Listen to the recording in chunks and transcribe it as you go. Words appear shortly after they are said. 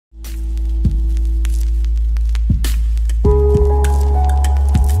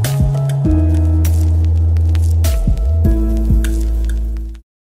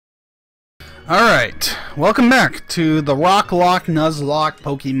Alright, welcome back to the Rocklocke Nuzlocke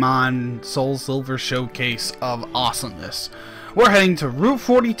Pokemon SoulSilver Showcase of Awesomeness. We're heading to Route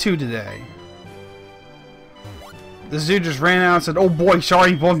 42 today. This dude just ran out and said, "Oh boy,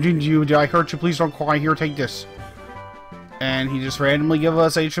 sorry, bumped into you. Did I hurt you? Please don't cry. Here, take this." And he just randomly gave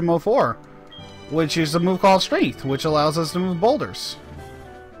us HM04, which is a move called Strength, which allows us to move boulders.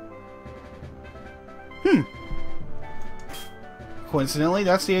 Coincidentally,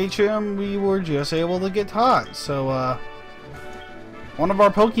 that's the HM we were just able to get taught. So, one of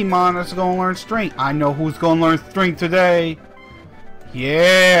our Pokemon is going to learn Strength. I know who's going to learn Strength today.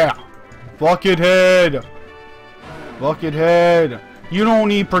 Yeah! Buckethead! Buckethead! You don't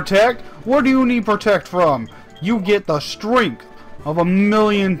need Protect? Where do you need Protect from? You get the strength of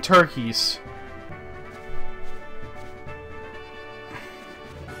 1,000,000 turkeys.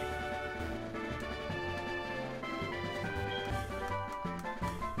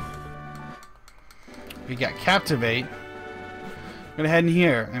 We got Captivate. We're gonna head in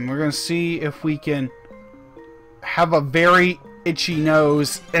here and we're gonna see if we can have a very itchy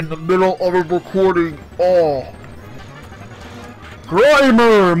nose in the middle of a recording. Oh,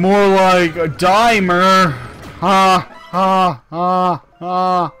 Grimer, more like a Dimer. Ha ha ha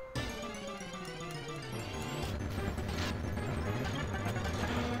ha.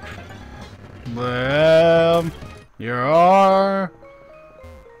 Well, you are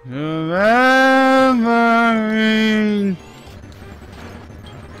remembering.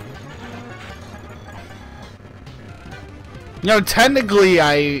 You know, technically,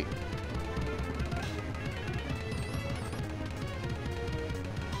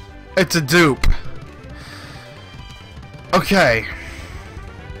 it's a dupe. Okay.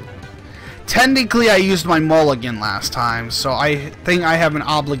 Technically, I used my mulligan last time, so I think I have an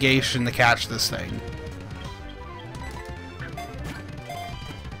obligation to catch this thing.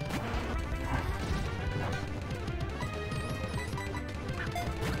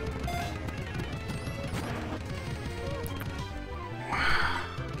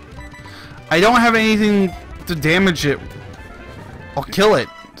 I don't have anything to damage it. I'll kill it.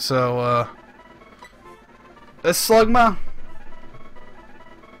 So, this Slugma.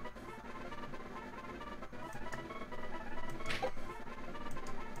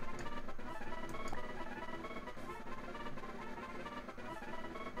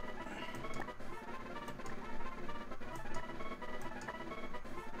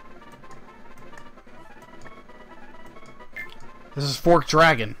 This is Fork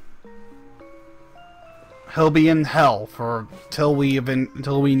Dragon. He'll be in hell for until we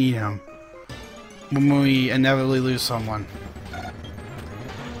need him. When we inevitably lose someone.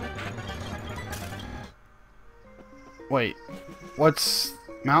 Wait, what's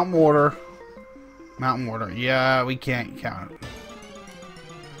Mountain Water? Mountain Water. Yeah, we can't count it.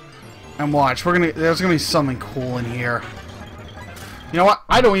 And watch, there's gonna be something cool in here. You know what?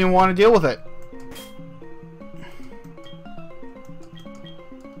 I don't even want to deal with it.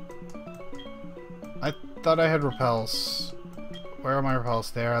 I thought I had repels. Where are my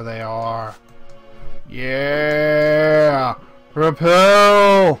repels? There they are. Yeah!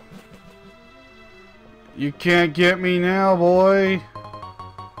 Repel! You can't get me now, boy.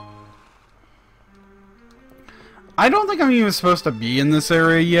 I don't think I'm even supposed to be in this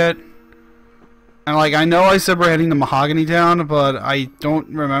area yet. And like, I know I said we're heading to Mahogany Town, but I don't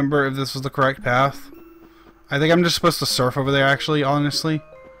remember if this was the correct path. I think I'm just supposed to surf over there, actually, honestly.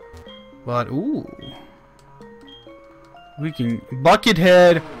 But, ooh. We can...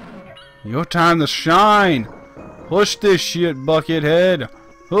 Buckethead! Your time to shine! Push this shit, Buckethead!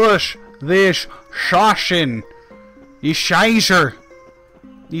 Push this Shoshin! Die Scheiße!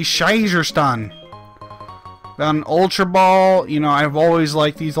 Die Scheißerstan! Got an Ultra Ball. You know, I've always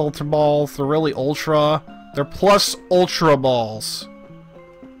liked these Ultra Balls. They're really Ultra. They're plus Ultra Balls.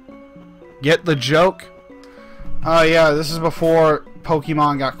 Get the joke? Oh yeah, this is before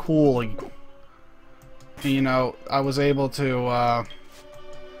Pokemon got cool. You know, I was able to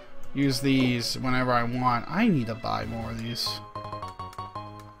use these whenever I want. I need to buy more of these.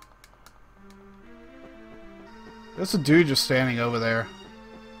 There's a dude just standing over there.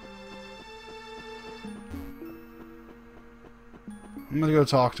 I'm gonna go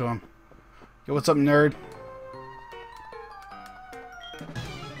talk to him. Yo, what's up, nerd?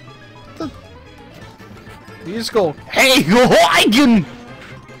 You just go, "Hey, Huygen!"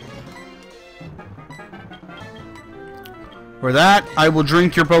 For that, I will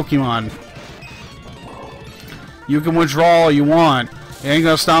drink your Pokemon. You can withdraw all you want. It ain't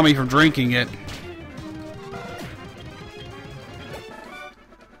gonna stop me from drinking it.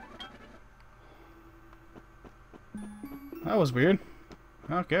 That was weird.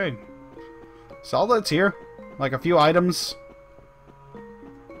 Okay. So all that's here, like a few items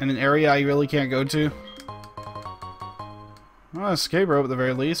in an area I really can't go to. Well, escape rope at the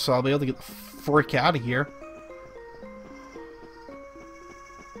very least, so I'll be able to get the frick out of here.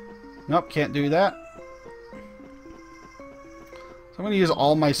 Nope, can't do that. So I'm going to use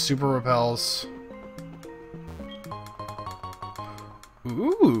all my super repels.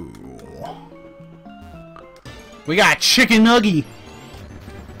 Ooh. We got chicken nugget.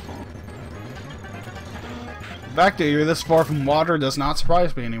 The fact that you're this far from water does not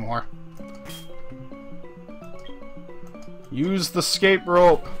surprise me anymore. Use the escape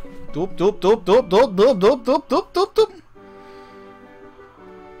rope. Doop doop doop doop doop doop doop doop doop doop doop.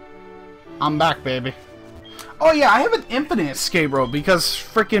 I'm back, baby. Oh yeah, I have an infinite escape rope because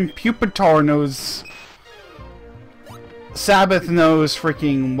freaking Pupitar knows. Sabbath knows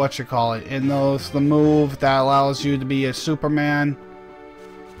freaking whatchamacallit. It knows the move that allows you to be a Superman,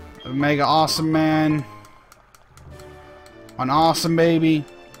 a Mega Awesome Man, an Awesome Baby.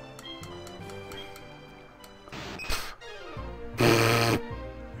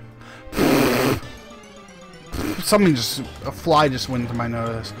 A fly just went into my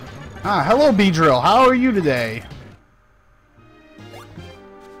nose. Ah, hello Beedrill, how are you today?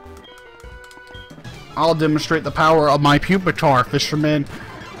 I'll demonstrate the power of my Pupitar, fisherman.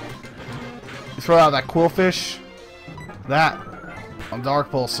 You throw out that quillfish. That. I'm dark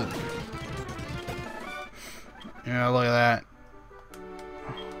pulsing. Yeah, look at that.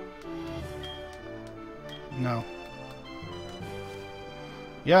 No.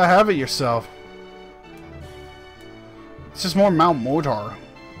 Yeah, have it yourself. It's just more Mount Motar.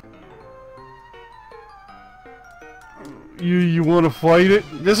 You want to fight it?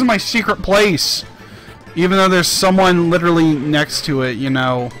 This is my secret place. Even though there's someone literally next to it, you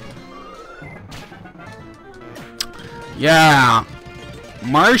know. Yeah.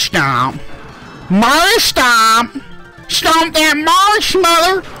 Marsh stomp. Marsh stomp! Stomp that marsh,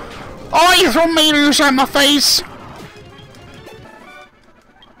 mother! Oh, you throw meters at my face!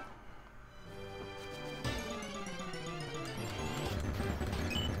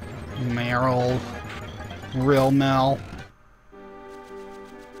 Meryl. Real Mel.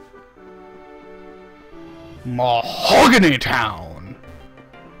 Mahogany Town!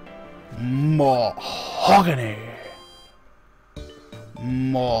 Mahogany!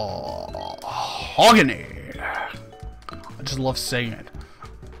 Mahogany! I just love saying it.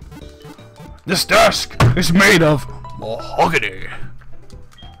 This desk is made of mahogany.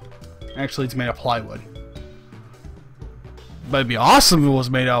 Actually, it's made of plywood. But it'd be awesome if it was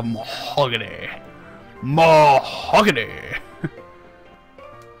made of mahogany. Mahogany!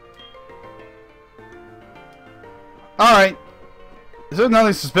 Alright. Is there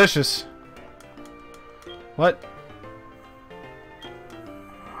nothing suspicious? What?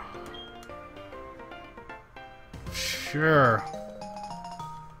 Sure.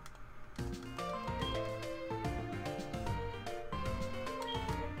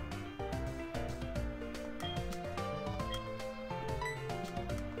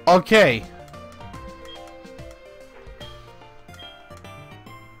 Okay.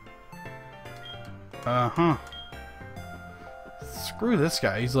 Uh-huh. Screw this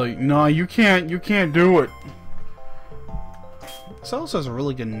guy. He's like, no, you can't do it. This also has a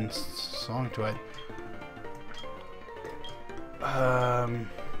really good song to it.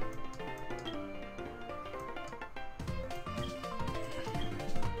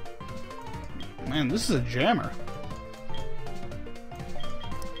 Man, this is a jammer.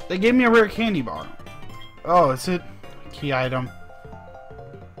 They gave me a rare candy bar. Oh, is it? Key item.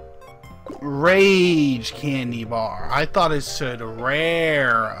 Rage candy bar. I thought it said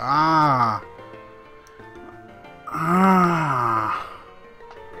rare. Ah.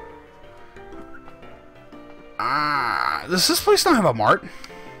 Does this place not have a mart?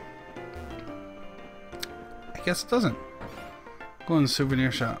 I guess it doesn't. Go in the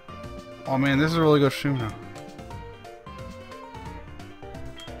souvenir shop. Oh man, this is a really good shoe now.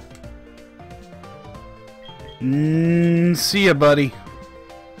 See ya, buddy.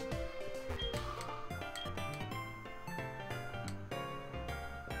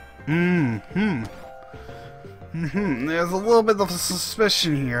 There's a little bit of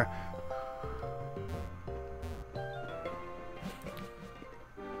suspicion here.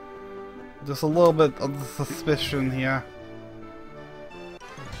 Just a little bit of suspicion here.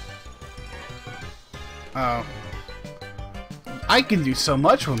 Oh. I can do so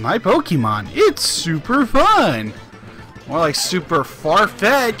much with my Pokemon. It's super fun. More like super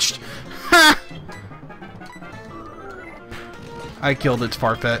far-fetched. Ha! I killed its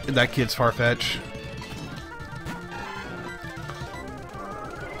Farfetch. That kid's Farfetch.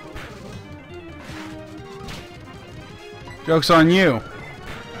 Joke's on you.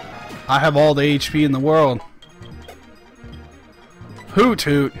 I have all the HP in the world. Hoot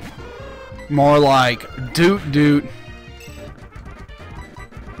hoot. More like doot doot.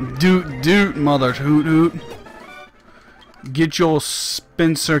 Doot doot, mother hoot hoot. Get your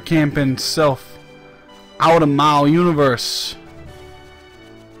Spencer camping self out of my universe.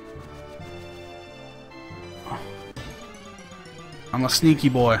 I'm a sneaky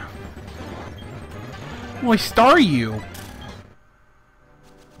boy. Why star you?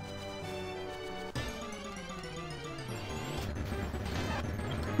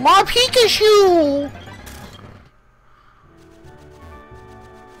 My Pikachu!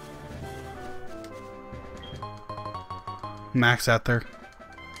 Max out there.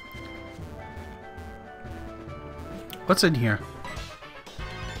 What's in here?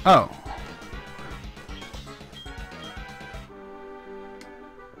 Oh.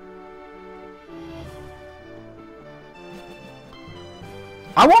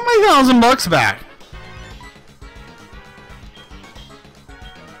 I want my $1,000 back.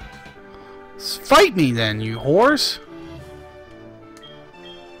 Fight me then, you whores.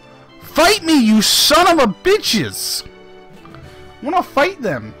 Fight me, you son of a bitches. I wanna fight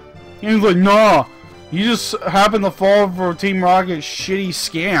them. And he's like, nah. You just happen to fall for Team Rocket's shitty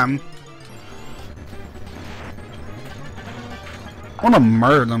scam. I wanna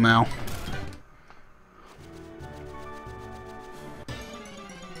murder them now.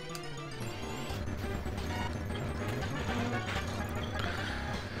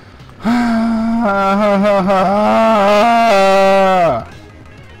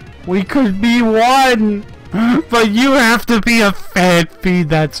 We could be one, but you have to be a fat feed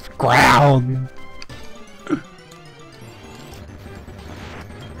that's ground.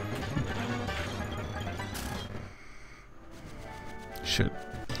 Should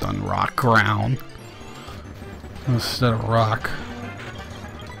have done rock ground instead of rock.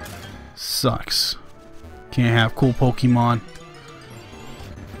 Sucks. Can't have cool Pokemon.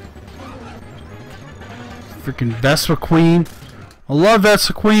 Freaking Vespa Queen. I love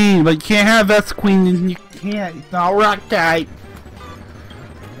Vespa Queen, but you can't have Vespa Queen and you can't. It's not rock type.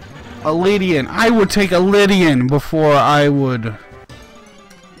 A Lydian. I would take a Lydian before I would. Look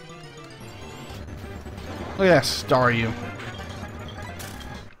at that Staryu.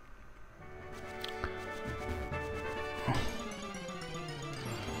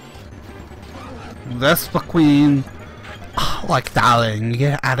 Vespa Queen. Oh, like, darling,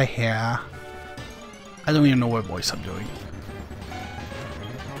 get out of here. I don't even know what voice I'm doing.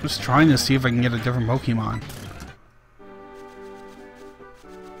 I'm just trying to see if I can get a different Pokemon.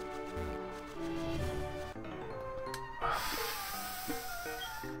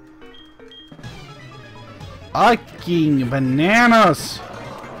 Fucking bananas!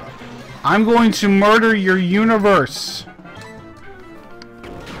 I'm going to murder your universe!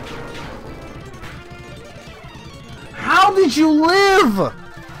 How did you live?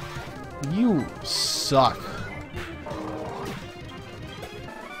 You suck.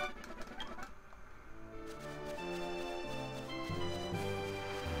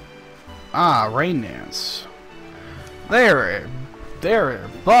 Ah, rain dance. There are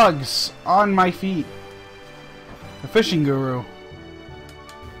bugs on my feet. The fishing guru.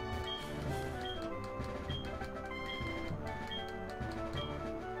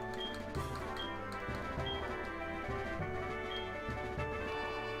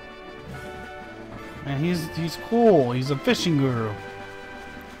 Man, he's cool. He's a fishing guru.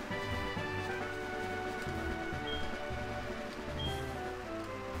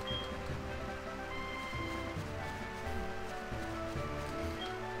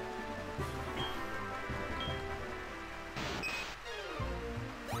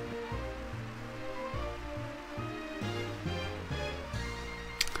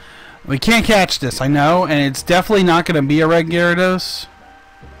 We can't catch this, I know, and it's definitely not going to be a red Gyarados.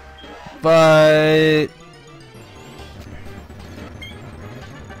 But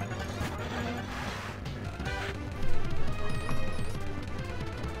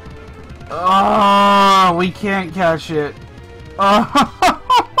oh, we can't catch it.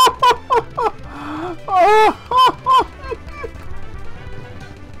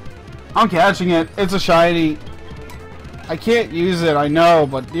 I'm catching it. It's a shiny. I can't use it, I know,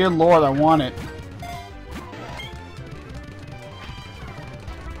 but dear Lord, I want it.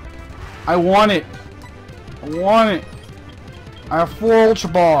 I want it. I want it. I have 4 Ultra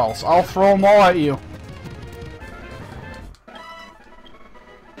Balls. I'll throw them all at you.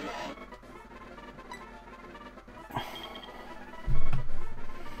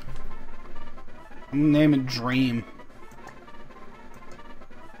 I'm gonna name it Dream.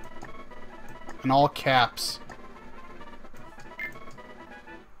 In all caps.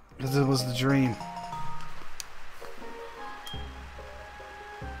 Because it was the dream.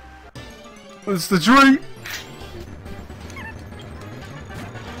 It's the dream!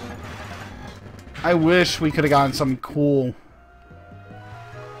 I wish we could have gotten something cool.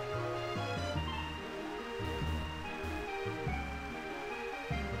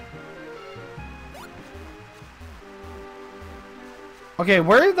 Okay,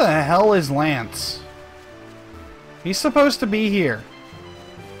 where the hell is Lance? He's supposed to be here.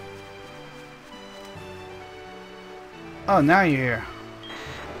 Oh, now you're here.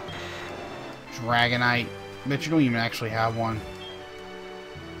 Dragonite. Bet you don't even actually have one.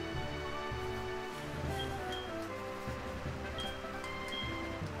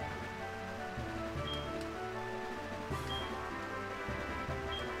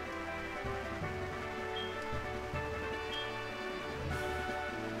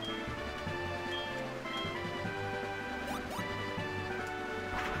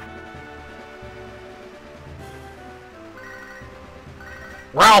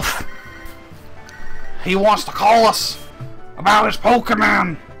 Ralph! He wants to call us about his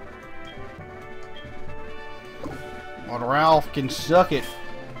Pokemon! Well, Ralph can suck it.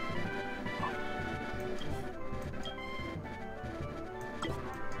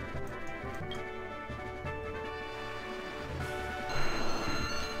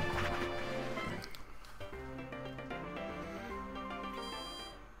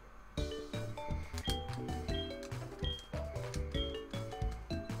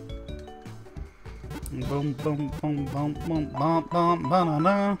 Boom, boom, boom, boom, boom, bum, bum,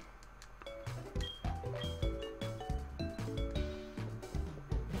 banana.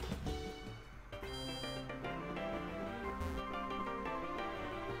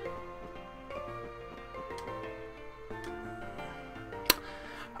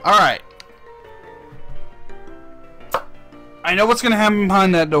 Alright. I know what's going to happen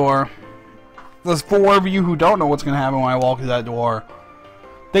behind that door. There's 4 of you who don't know what's going to happen when I walk through that door.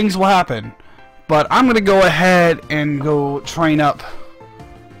 Things will happen. But I'm going to go ahead and go train up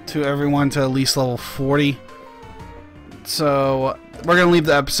to everyone to at least level 40. So we're going to leave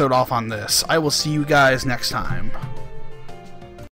the episode off on this. I will see you guys next time.